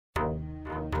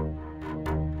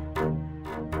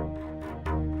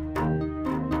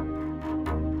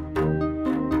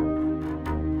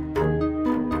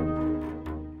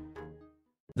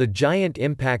The giant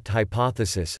impact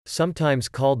hypothesis, sometimes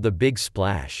called the Big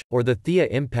Splash, or the Theia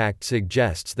Impact,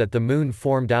 suggests that the Moon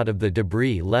formed out of the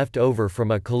debris left over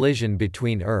from a collision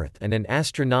between Earth and an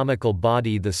astronomical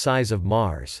body the size of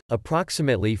Mars,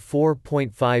 approximately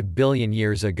 4.5 billion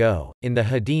years ago, in the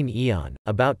Hadean eon,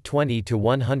 about 20 to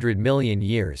 100 million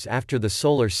years after the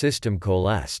Solar System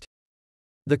coalesced.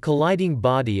 The colliding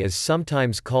body is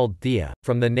sometimes called Theia,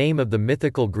 from the name of the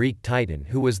mythical Greek Titan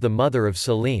who was the mother of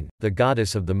Selene, the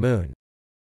goddess of the moon.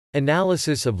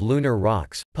 Analysis of lunar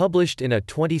rocks, published in a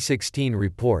 2016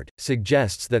 report,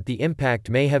 suggests that the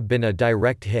impact may have been a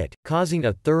direct hit, causing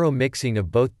a thorough mixing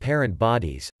of both parent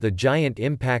bodies. The giant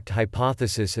impact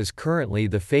hypothesis is currently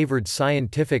the favored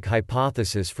scientific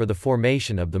hypothesis for the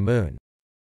formation of the moon.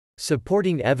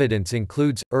 Supporting evidence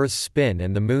includes, Earth's spin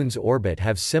and the Moon's orbit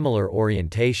have similar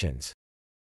orientations.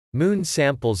 Moon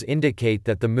samples indicate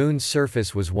that the Moon's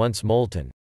surface was once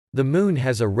molten. The Moon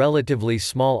has a relatively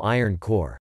small iron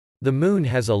core. The Moon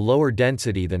has a lower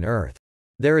density than Earth.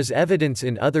 There is evidence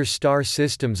in other star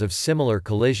systems of similar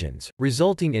collisions,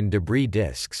 resulting in debris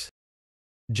disks.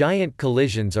 Giant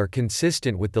collisions are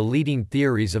consistent with the leading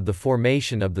theories of the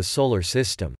formation of the Solar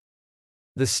System.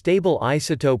 The stable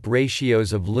isotope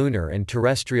ratios of lunar and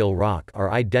terrestrial rock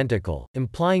are identical,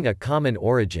 implying a common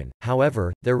origin.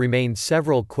 However, there remain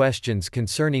several questions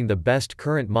concerning the best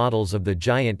current models of the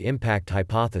giant impact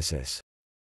hypothesis.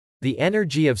 The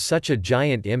energy of such a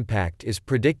giant impact is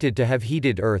predicted to have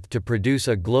heated Earth to produce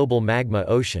a global magma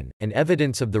ocean, and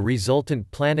evidence of the resultant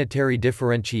planetary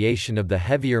differentiation of the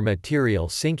heavier material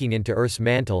sinking into Earth's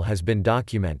mantle has been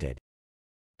documented.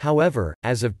 However,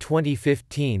 as of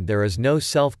 2015 there is no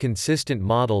self-consistent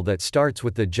model that starts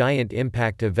with the giant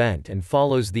impact event and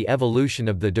follows the evolution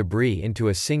of the debris into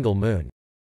a single moon.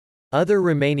 Other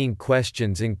remaining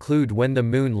questions include when the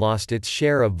Moon lost its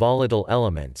share of volatile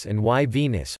elements and why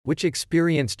Venus, which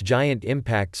experienced giant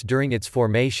impacts during its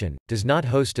formation, does not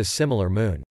host a similar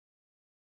moon.